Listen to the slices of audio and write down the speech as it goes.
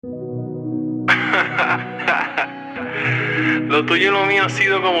Lo tuyo y lo mío ha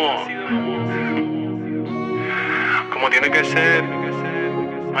sido como tiene que ser.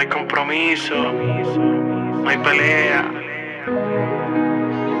 No hay compromiso, no hay pelea.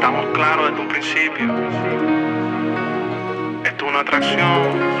 Estamos claros desde un principio. Esto es una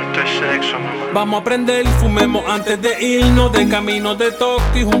atracción, esto es sexo, ¿no? Vamos a prender, fumemos antes de irnos. De camino de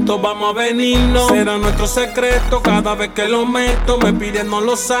toque y juntos vamos a venirnos. Será nuestro secreto cada vez que lo meto. Me piden no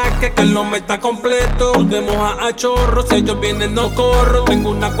lo saque, que él no me está completo. Nos demos a chorros, si ellos vienen no corro. Tengo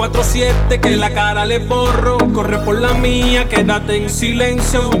una 4-7 que la cara le borro. Corre por la mía, quédate en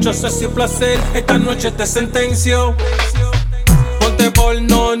silencio. Mucho sexo y placer, esta noche te sentencio. Ponte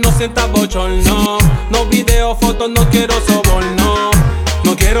porno, no sientas bochorno. No video, fotos, no quiero soborno.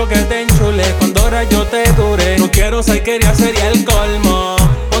 No quiero que te enchules cuando ahora yo te dure. No quiero quería sería el colmo.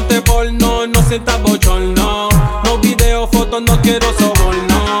 Ponte porno, no sientas bochorno. No video, fotos, no quiero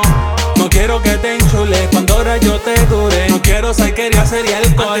soborno. No quiero que te enchules cuando ahora yo te dure. No quiero quería sería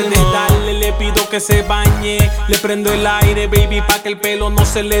el colmo. Antes de darle le pido que se bañe. Le prendo el aire, baby, pa' que el pelo no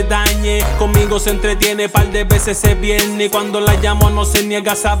se le dañe. Conmigo se entretiene, par de veces se viene. Cuando la llamo no se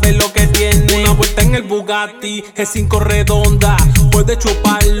niega, sabe lo que tiene. Una vuelta en el Bugatti, G5 redonda. Puedes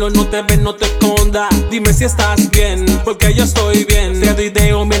chuparlo, no te ves, no te escondas. Dime si estás bien, porque yo estoy bien. Te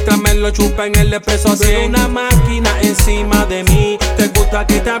video mientras me lo chupa en el expreso así. Veo una máquina encima de mí. Te gusta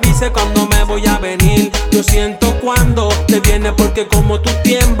que te avise cuando me voy a venir. Yo siento cuando te viene porque como tú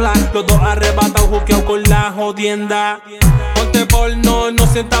tiemblas. Los dos arrebatados, juqueados con la jodienda. Ponte porno, no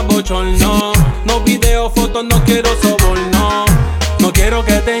sientas bochorno. No video, fotos, no quiero soborno. No quiero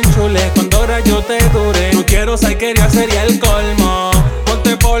que te enchules cuando ahora yo te dure. No quiero quería sería el colmo.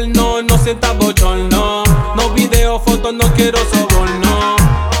 Ponte porno, no sientas bochorno. No video, fotos, no quiero soborno.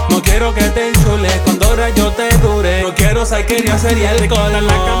 No quiero que te enchules cuando ahora yo te dure. No quiero quería sería el colmo.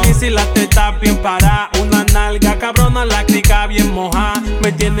 La camisa y las tetas bien paradas. Una nalga cabrona, la crica bien moja.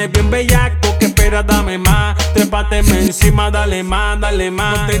 Me tienes bien bellaco, que espera, dame más. Trépateme encima, dale más, dale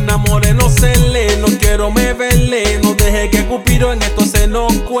más. No te enamores, no cele, no quiero me verle. No deje que Cupido en esto se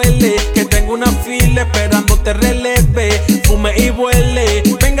nos cuele. Que tengo una fila esperando te releve. Fume y vuele,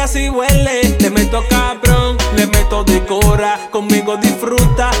 venga si huele. Le meto cabrón, le meto de cora. Conmigo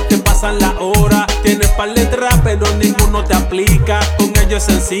disfruta, te pasan las horas. Tienes par letras pero ninguno te aplica. Con ellos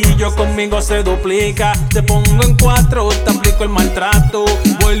es sencillo, conmigo se duplica. Te pongo en 4, te aplico el maltrato.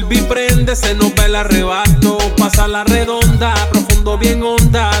 Vuelve y prende, se nos ve el arrebato. Pasa la redonda, profundo bien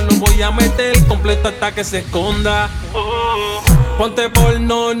honda. No voy a meter completo hasta que se esconda. Ponte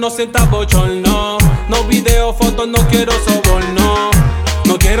porno, no sientas bochorno. No video, fotos, no quiero soborno.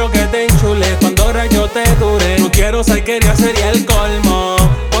 No quiero que te enchules cuando ahora yo te dure. No quiero quería sería el colmo.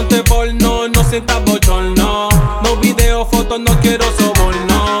 Ponte porno, no sientas bochorno. No video, fotos, no quiero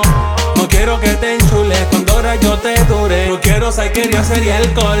soborno. No quiero que te enchules cuando ahora yo te dure. No quiero quería sería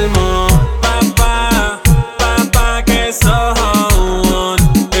el colmo. Papá, que son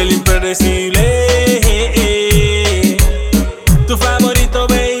el impredecible. Tu favorito,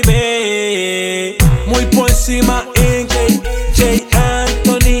 baby. Muy por encima